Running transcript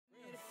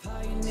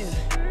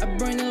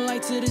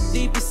to the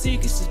deepest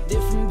secrets of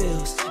different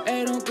bills.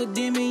 Hey, Uncle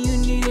Demi, you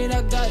need it,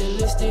 I got it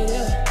listed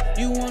here.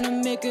 You wanna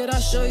make it, I'll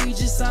show you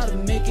just how to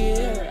make it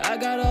here. I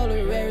got all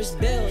the rarest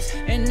bills,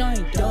 and I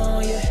ain't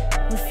done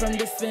yet. Went from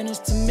defenders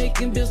to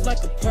making bills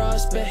like a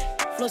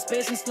prospect. Flow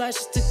space and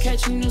slashes to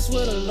catching us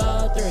with a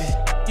lot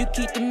threat. You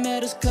keep the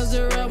medals cause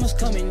the right one's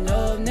coming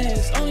up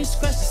next. Only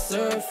scratch the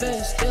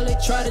surface. Still they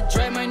try to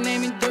drag my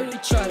name in dirt, they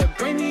try to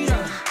bring me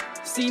down.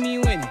 See me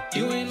winning,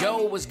 you ain't.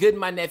 Yo, what's good,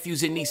 my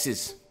nephews and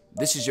nieces?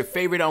 This is your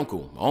favorite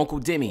uncle, Uncle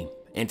Demi.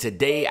 And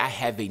today I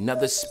have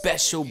another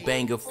special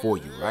banger for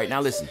you. Right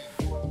now listen,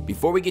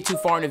 before we get too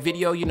far in the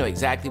video, you know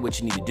exactly what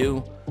you need to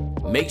do.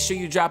 Make sure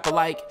you drop a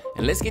like,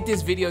 and let's get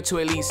this video to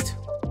at least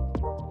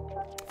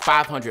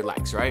 500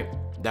 likes, right?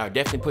 That would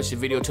definitely push the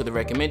video to the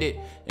recommended.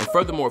 And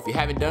furthermore, if you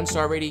haven't done so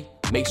already,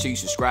 make sure you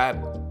subscribe.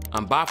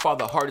 I'm by far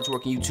the hardest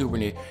working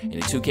YouTuber in the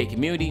 2K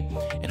community,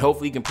 and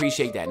hopefully you can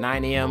appreciate that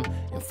 9 a.m.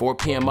 and 4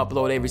 p.m.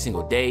 upload every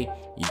single day.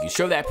 You can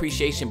show that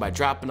appreciation by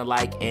dropping a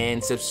like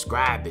and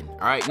subscribing.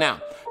 All right,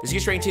 now let's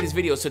get straight into this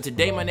video. So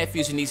today, my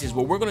nephews and nieces,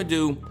 what we're gonna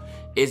do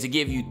is to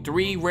give you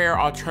 3 rare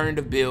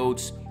alternative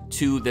builds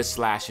to the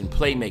Slash and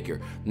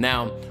Playmaker.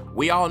 Now,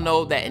 we all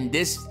know that in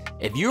this,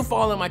 if you're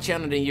following my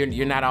channel, then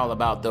you're not all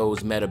about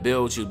those meta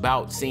builds. You're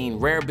about seeing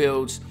rare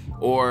builds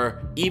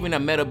or even a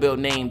meta build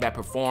name that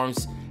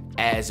performs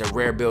as a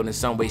rare build in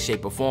some way,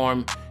 shape, or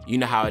form. You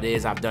know how it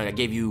is. I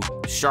gave you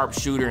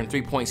sharpshooter and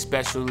 3-point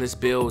specialist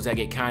builds that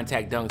get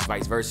contact dunks,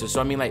 vice versa. So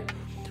I mean, like,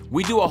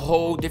 we do a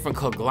whole different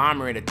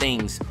conglomerate of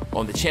things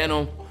on the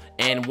channel.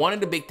 And one of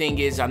the big thing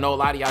is, I know a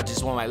lot of y'all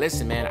just want, like,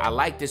 listen, man, I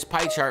like this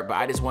pie chart, but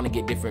I just want to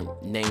get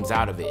different names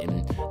out of it.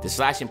 And the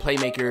Slash and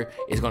Playmaker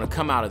is going to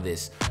come out of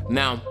this.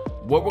 Now,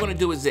 what we're going to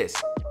do is this.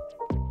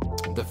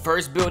 The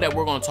first build that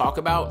we're going to talk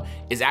about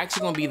is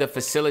actually going to be the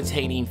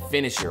facilitating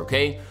finisher,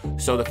 okay?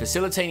 So the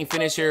facilitating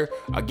finisher,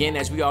 again,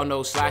 as we all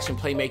know, Slash and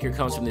Playmaker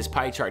comes from this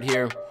pie chart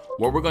here.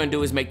 What we're going to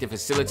do is make the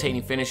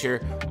facilitating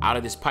finisher out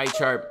of this pie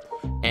chart.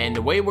 And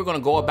the way we're going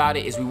to go about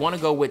it is we want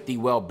to go with the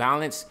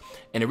well-balanced.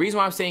 And the reason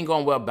why I'm saying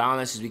going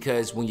well-balanced is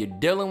because when you're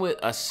dealing with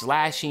a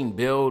slashing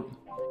build,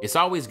 it's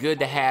always good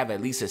to have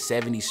at least a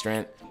 70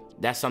 strength.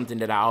 That's something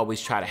that I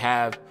always try to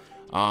have.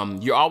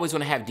 You're always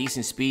going to have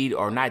decent speed,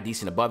 or not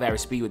decent, above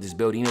average speed with this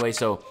build anyway.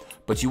 So,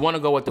 but you want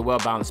to go with the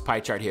well-balanced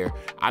pie chart here.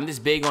 I'm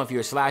just big on, if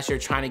you're a slasher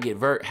trying to get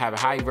vert, have a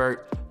high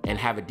vert and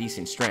have a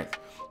decent strength.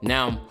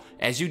 Now,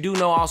 as you do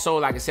know also,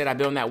 like I said, I've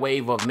been on that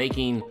wave of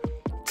making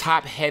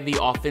top heavy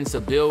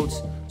offensive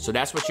builds. So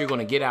that's what you're going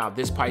to get out of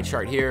this pie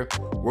chart here.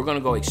 We're going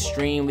to go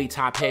extremely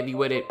top heavy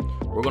with it.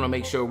 We're going to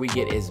make sure we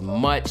get as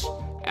much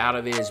out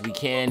of it as we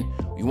can.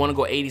 You want to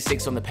go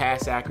 86 on the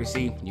pass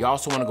accuracy. You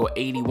also want to go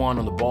 81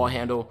 on the ball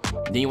handle.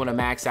 Then you want to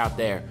max out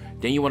there.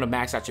 Then you want to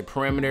max out your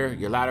perimeter,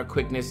 your lateral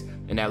quickness,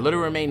 and that little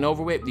remaining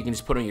over whip, you can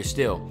just put on your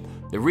steal.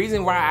 The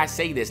reason why I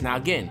say this, now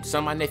again, some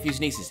of my nephews,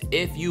 nieces,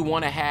 if you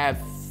want to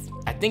have,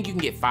 I think you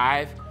can get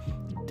 5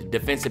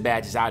 defensive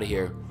badges out of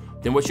here,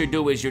 then what you'll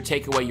do is you'll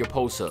take away your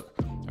post hook,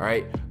 all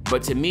right?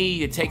 But to me,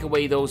 to take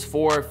away those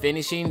 4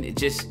 finishing, it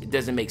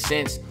doesn't make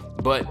sense.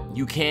 But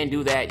you can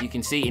do that, you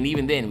can see, and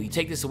even then, when you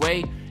take this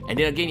away, and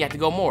then again, you have to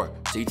go more.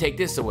 So you take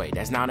this away,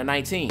 that's now a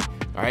 19,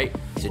 all right?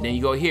 So then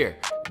you go here.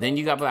 Then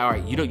you got, all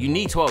right, you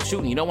need 12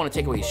 shooting. You don't want to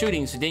take away your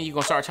shooting, so then you're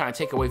gonna start trying to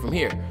take away from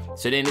here.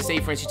 So then let's say,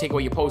 for instance, you take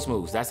away your post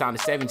moves. That's down to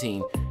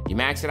 17. You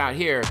max it out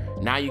here,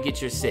 now you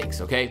get your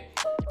 6, okay?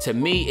 To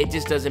me, it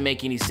just doesn't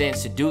make any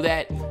sense to do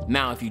that.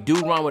 Now, if you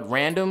do run with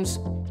randoms,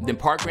 then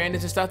park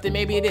randoms and stuff, then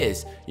maybe it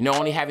is. You know,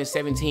 only having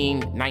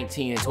 17,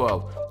 19, and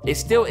 12.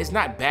 It's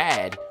not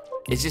bad.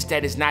 It's just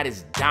that it's not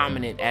as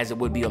dominant as it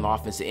would be on the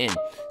offensive end.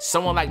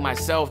 Someone like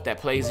myself that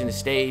plays in the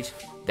stage,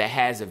 that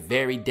has a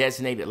very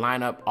designated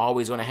lineup,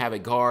 always gonna have a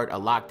guard, a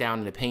lockdown,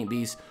 and a paint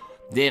beast,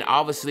 then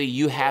obviously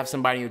you have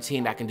somebody on your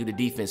team that can do the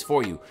defense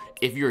for you.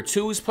 If you're a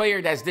twos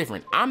player, that's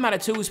different. I'm not a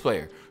twos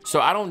player, so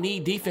I don't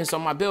need defense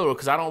on my build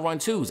because I don't run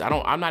twos.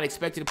 I'm not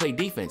expected to play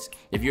defense.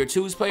 If you're a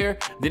twos player,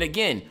 then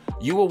again,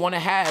 you will want to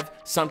have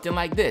something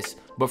like this.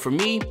 But for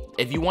me,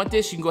 if you want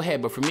this, you can go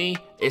ahead. But for me,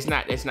 it's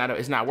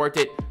not worth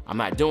it. I'm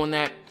not doing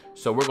that.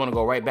 So we're gonna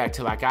go right back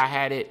to like I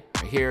had it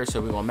right here.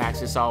 So we're gonna max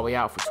this all the way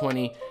out for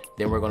 20.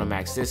 Then we're gonna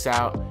max this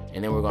out,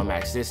 and then we're gonna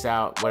max this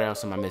out. What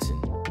else am I missing?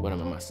 What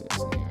am I missing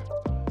here?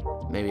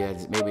 Maybe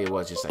it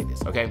was just like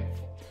this, okay?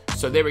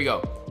 So there we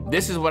go.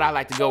 This is what I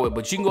like to go with,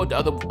 but you can go with the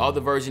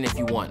other version if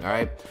you want, all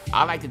right?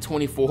 I like the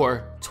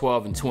 24,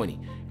 12, and 20,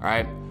 all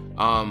right?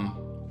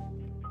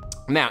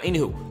 Now,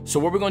 anywho, so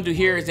what we're gonna do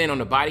here is then on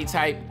the body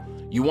type,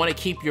 you wanna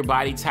keep your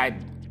body type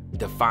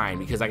defined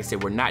because like I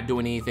said, we're not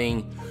doing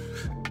anything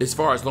as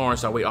far as lowering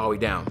our weight all the way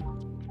down.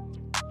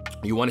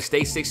 You wanna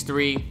stay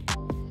 6'3",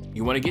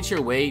 you wanna get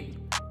your weight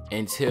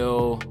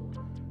until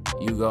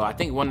you go, I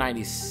think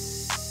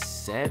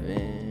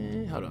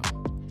 197, hold on,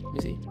 let me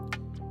see.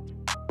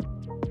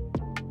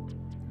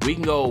 We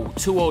can go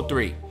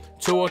 203.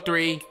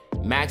 203,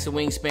 max the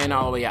wingspan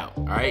all the way out,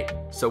 all right?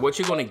 So what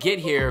you're gonna get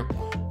here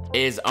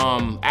is,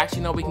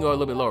 actually, no, we can go a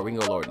little bit lower. We can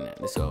go lower than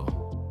that. Let's go.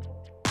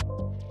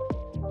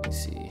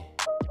 Let's see.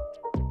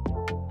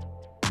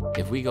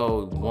 if we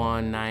go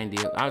 190,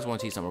 I just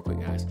want to see something real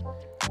quick, guys.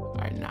 All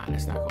right, nah,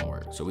 that's not gonna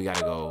work. So we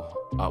gotta go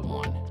up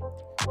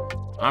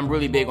 1. I'm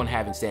really big on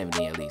having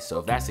 70 at least. So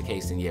if that's the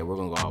case, then yeah, we're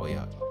gonna go all the way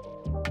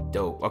up.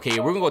 Dope. Okay,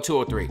 we're gonna go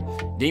 203.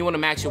 Then you wanna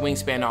max your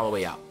wingspan all the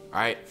way out, all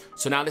right?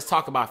 So now let's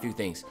talk about a few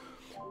things.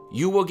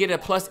 You will get a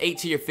 +8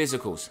 to your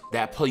physicals.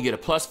 You get a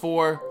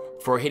 +4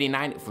 for hitting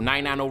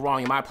 99 overall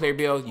in your My Player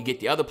build. You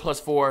get the other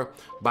 +4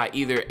 by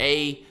either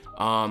A,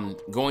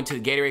 going to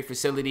the Gatorade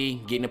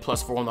facility, getting a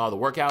 +4 on all the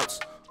workouts,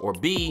 or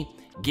B,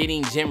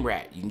 getting Gym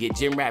Rat. You can get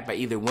Gym Rat by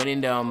either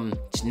winning the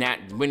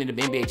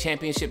NBA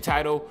championship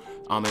title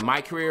in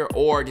my career,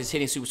 or just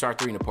hitting Superstar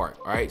 3 in the park,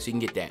 all right? So you can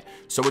get that.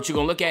 So what you're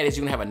gonna look at is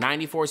you're gonna have a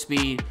 94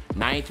 speed,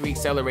 93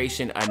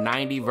 acceleration, a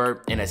 90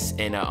 vert, and a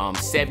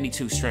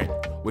 72 strength,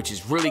 which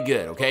is really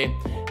good, okay?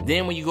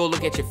 Then when you go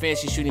look at your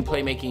finishing, shooting,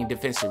 playmaking,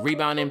 defensive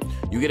rebounding,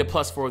 you get a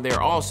 +4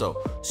 there also.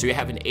 So you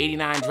have an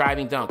 89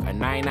 driving dunk, a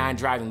 99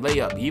 driving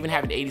layup. You even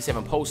have an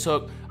 87 post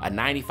hook, a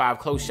 95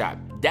 close shot.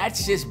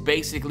 That's just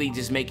basically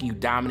just making you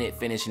dominant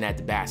finishing at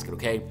the basket,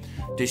 okay?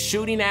 The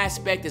shooting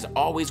aspect is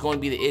always going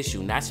to be the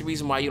issue, and that's the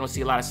reason why you don't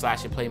see a lot of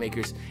slashing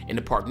playmakers in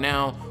the park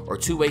now, or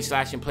two-way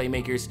slashing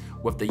playmakers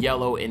with the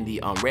yellow and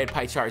the red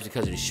pie charts,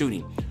 because of the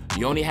shooting.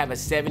 You only have a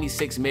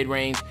 76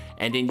 mid-range,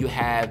 and then you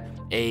have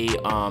a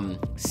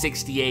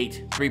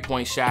 68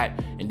 three-point shot,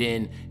 and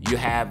then you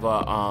have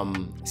a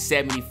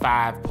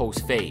 75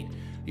 post fade.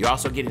 You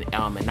also get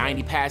a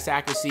 90 pass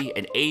accuracy,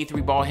 an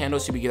 83 ball handle,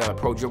 so you get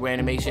pro dribble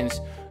animations.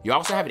 You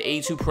also have an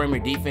 82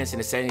 perimeter defense,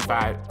 and a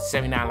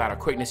 79 ladder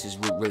quickness is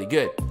really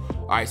good.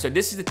 All right, so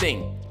this is the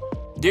thing.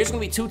 There's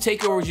gonna be 2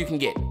 takeovers you can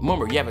get.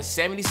 Remember, you have a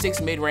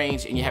 76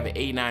 mid-range and you have an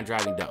 89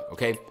 driving dunk,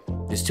 okay?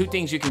 There's 2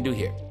 things you can do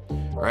here,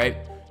 all right?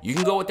 You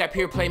can go with that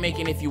pure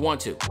playmaking if you want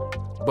to,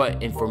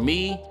 and for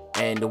me,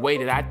 and the way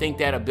that I think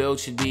that a build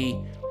should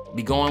be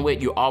going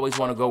with, you always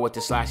want to go with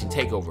the slash and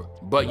takeover.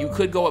 But you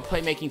could go with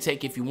playmaking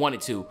take if you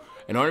wanted to.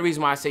 And the only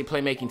reason why I say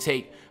playmaking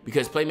take,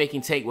 because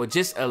playmaking take will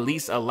just at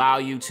least allow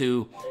you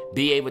to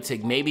be able to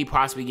maybe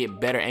possibly get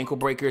better ankle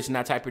breakers and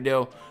that type of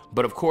deal.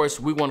 But of course,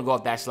 we want to go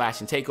with that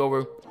slash and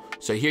takeover.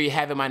 So here you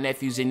have it, my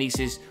nephews and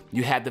nieces.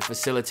 You have the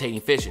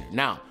facilitating fisher.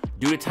 Now,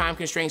 due to time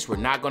constraints, we're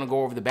not going to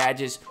go over the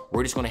badges.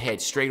 We're just going to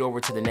head straight over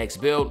to the next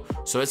build.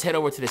 So let's head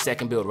over to the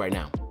second build right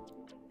now.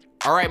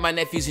 All right, my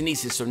nephews and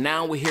nieces, so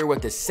now we're here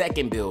with the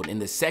second build, and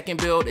the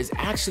second build is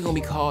actually gonna be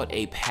called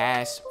a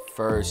pass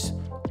first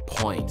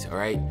point, all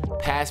right?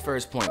 Pass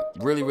first point,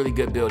 really, really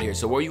good build here.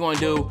 So what you wanna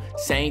do,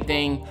 same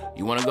thing,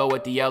 you wanna go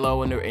with the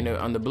yellow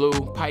on the blue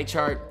pie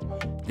chart.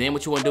 Then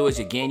what you wanna do is,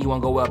 again, you wanna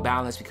go well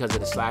balanced because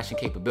of the slashing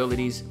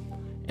capabilities.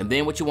 And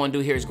then what you wanna do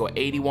here is go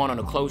 81 on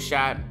the close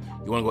shot.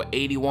 You wanna go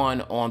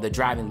 81 on the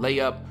driving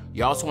layup.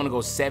 You also wanna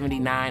go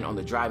 79 on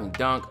the driving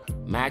dunk,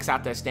 max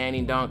out that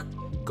standing dunk.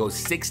 Go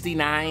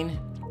 69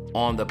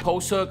 on the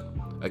post hook.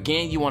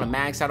 Again, you want to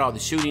max out all the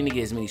shooting to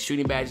get as many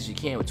shooting badges as you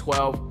can with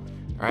 12. All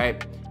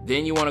right.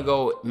 Then you want to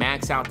go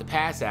max out the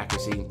pass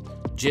accuracy.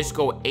 Just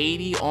go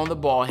 80 on the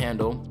ball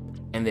handle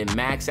and then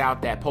max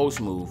out that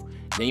post move.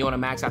 Then you want to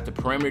max out the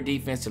perimeter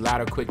defense, the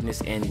ladder quickness,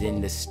 and then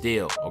the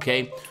steal.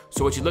 Okay.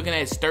 So what you're looking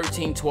at is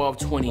 13, 12,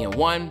 20, and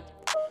 1.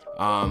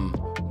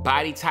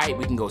 Body type,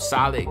 we can go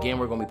solid. Again,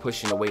 we're gonna be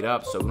pushing the weight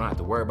up, so we don't have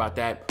to worry about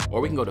that. Or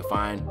we can go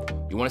define.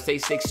 You wanna stay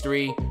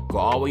 6'3", go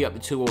all the way up to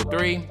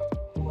 203.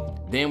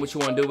 Then what you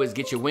wanna do is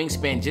get your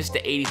wingspan just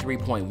to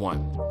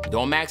 83.1.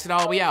 Don't max it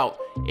all the way out,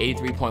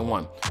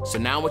 83.1. So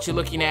now what you're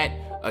looking at,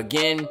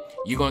 again,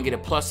 you're gonna get a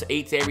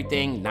 +8 to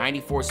everything,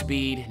 94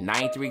 speed,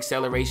 93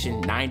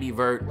 acceleration, 90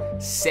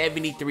 vert,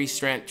 73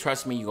 strength.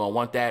 Trust me, you're gonna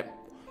want that.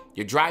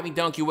 Your driving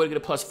dunk, you would get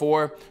a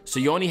 +4, so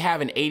you only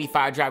have an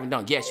 85 driving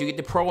dunk. Yes, you get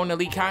the pro and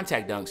elite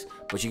contact dunks,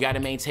 but you gotta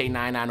maintain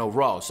 99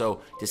 overall,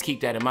 so just keep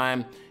that in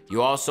mind.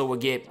 You also will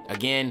get,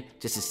 again,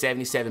 just a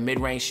 77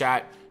 mid-range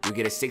shot. You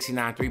get a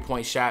 69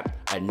 three-point shot,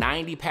 a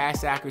 90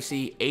 pass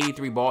accuracy,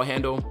 83 ball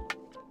handle,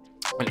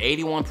 an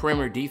 81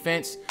 perimeter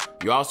defense.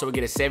 You also will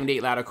get a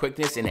 78 ladder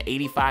quickness and an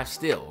 85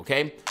 steal,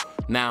 okay?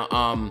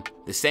 Now,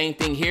 the same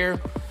thing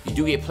here. You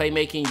do get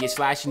playmaking, you get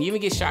slashing, you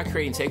even get shot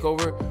creating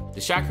takeover.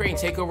 The shot creating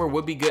takeover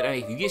would be good.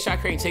 If you get shot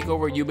creating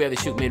takeover, you'll be able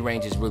to shoot mid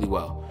ranges really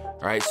well.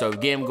 All right, so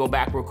again, go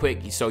back real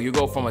quick. So you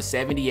go from a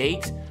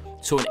 78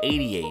 to an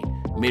 88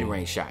 mid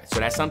range shot. So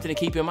that's something to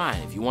keep in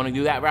mind. If you want to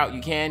do that route,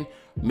 you can.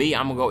 Me,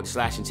 I'm gonna go with the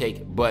slash and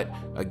take, but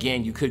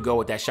again, you could go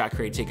with that shot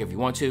creating take if you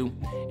want to.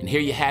 And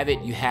here you have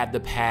it. You have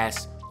the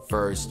pass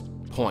first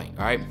point.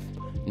 All right.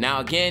 Now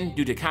again,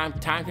 due to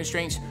time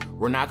constraints,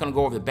 we're not gonna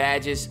go over the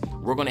badges.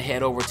 We're gonna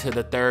head over to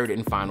the third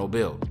and final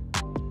build.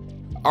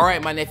 All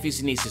right, my nephews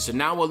and nieces, so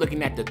now we're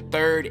looking at the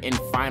third and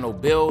final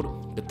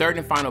build. The third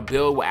and final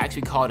build will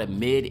actually call it a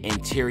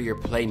mid-interior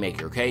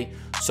playmaker, okay?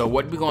 So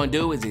what we're gonna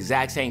do is the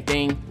exact same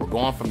thing. We're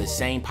going from the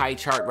same pie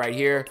chart right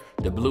here,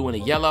 the blue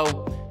and the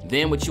yellow.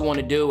 Then what you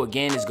wanna do,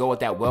 again, is go with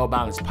that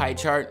well-balanced pie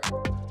chart.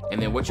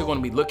 And then what you're gonna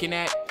be looking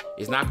at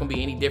is not gonna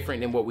be any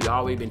different than what we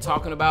already been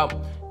talking about.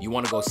 You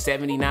wanna go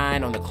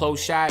 79 on the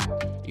close shot.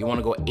 You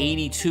wanna go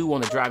 82 on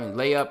the driving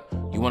layup.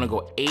 You wanna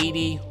go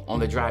 80 on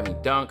the driving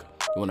dunk.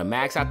 You wanna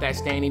max out that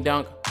standing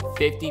dunk.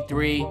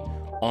 53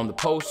 on the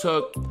post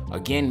hook.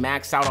 Again,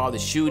 max out all the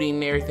shooting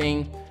and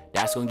everything.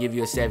 That's gonna give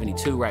you a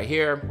 72 right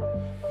here.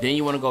 Then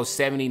you wanna go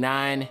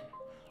 79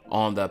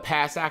 on the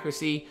pass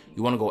accuracy.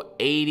 You wanna go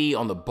 80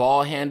 on the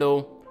ball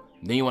handle.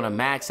 Then you wanna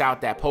max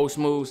out that post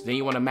moves. Then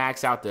you wanna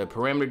max out the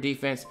perimeter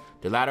defense,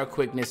 the lateral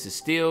quickness, the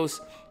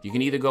steals. You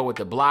can either go with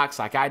the blocks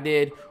like I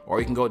did, or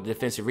you can go with the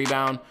defensive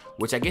rebound,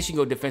 which I guess you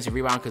can go defensive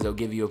rebound because they'll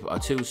give you a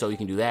 2, so you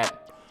can do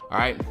that. All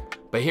right,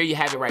 but here you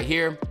have it right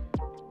here.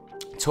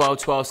 12,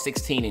 12,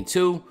 16, and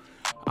 2.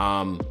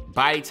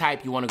 Body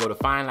type, you wanna go to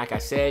fine, like I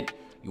said.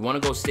 You wanna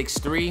go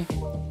 6'3".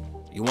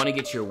 You wanna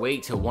get your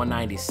weight to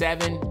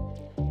 197.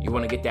 You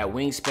wanna get that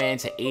wingspan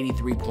to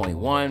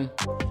 83.1.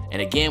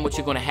 And again, what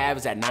you're gonna have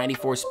is that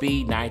 94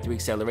 speed, 93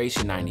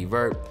 acceleration, 90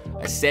 vert,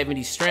 a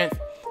 70 strength.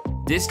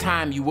 This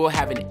time you will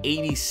have an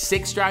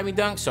 86 driving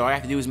dunk, so all I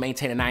have to do is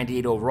maintain a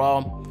 98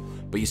 overall,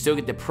 but you still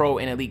get the pro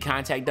and elite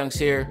contact dunks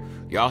here.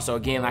 You also,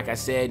 again, like I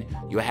said,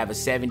 you'll have a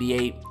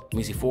 78, let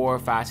me see, 4,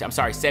 5, I'm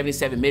sorry,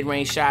 77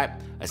 mid-range shot,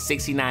 a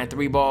 69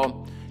 3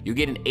 ball. You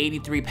get an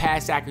 83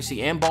 pass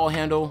accuracy and ball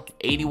handle,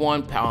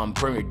 81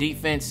 perimeter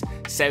defense,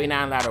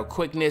 79 lateral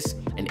quickness,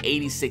 an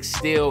 86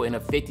 steal, and a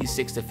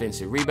 56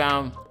 defensive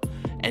rebound.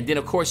 And then,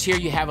 of course, here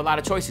you have a lot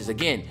of choices.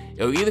 Again,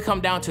 it'll either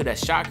come down to that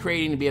shot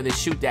creating to be able to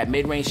shoot that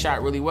mid-range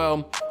shot really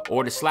well,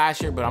 or the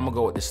slasher, but I'm gonna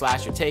go with the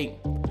slasher take.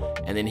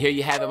 And then here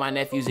you have it, my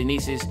nephews and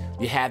nieces.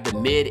 You have the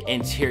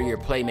mid-interior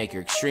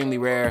playmaker, extremely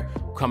rare,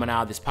 coming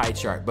out of this pie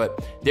chart.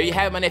 But there you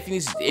have it, my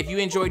nephews. If you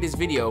enjoyed this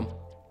video,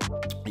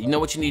 you know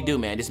what you need to do,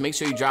 man. Just make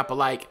sure you drop a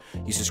like,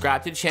 you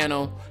subscribe to the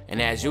channel,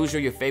 and as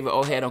usual, your favorite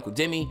old head, Uncle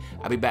Demi.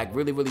 I'll be back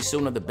really, really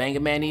soon on the banger,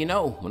 man. And you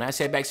know, when I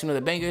say back soon on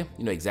the banger,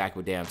 you know exactly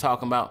what day I'm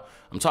talking about.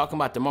 I'm talking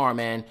about tomorrow,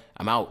 man.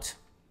 I'm out.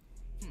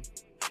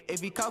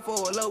 If he caught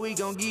for a low, we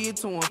gon' give it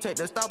to him. Take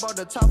the stop off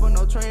the top of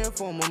no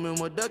transformer.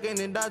 Remember ducking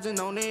and dodging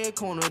on every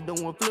corner.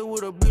 Doing flip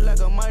with a beat like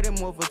a mighty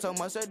morpher. Told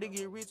myself to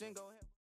get rich and go.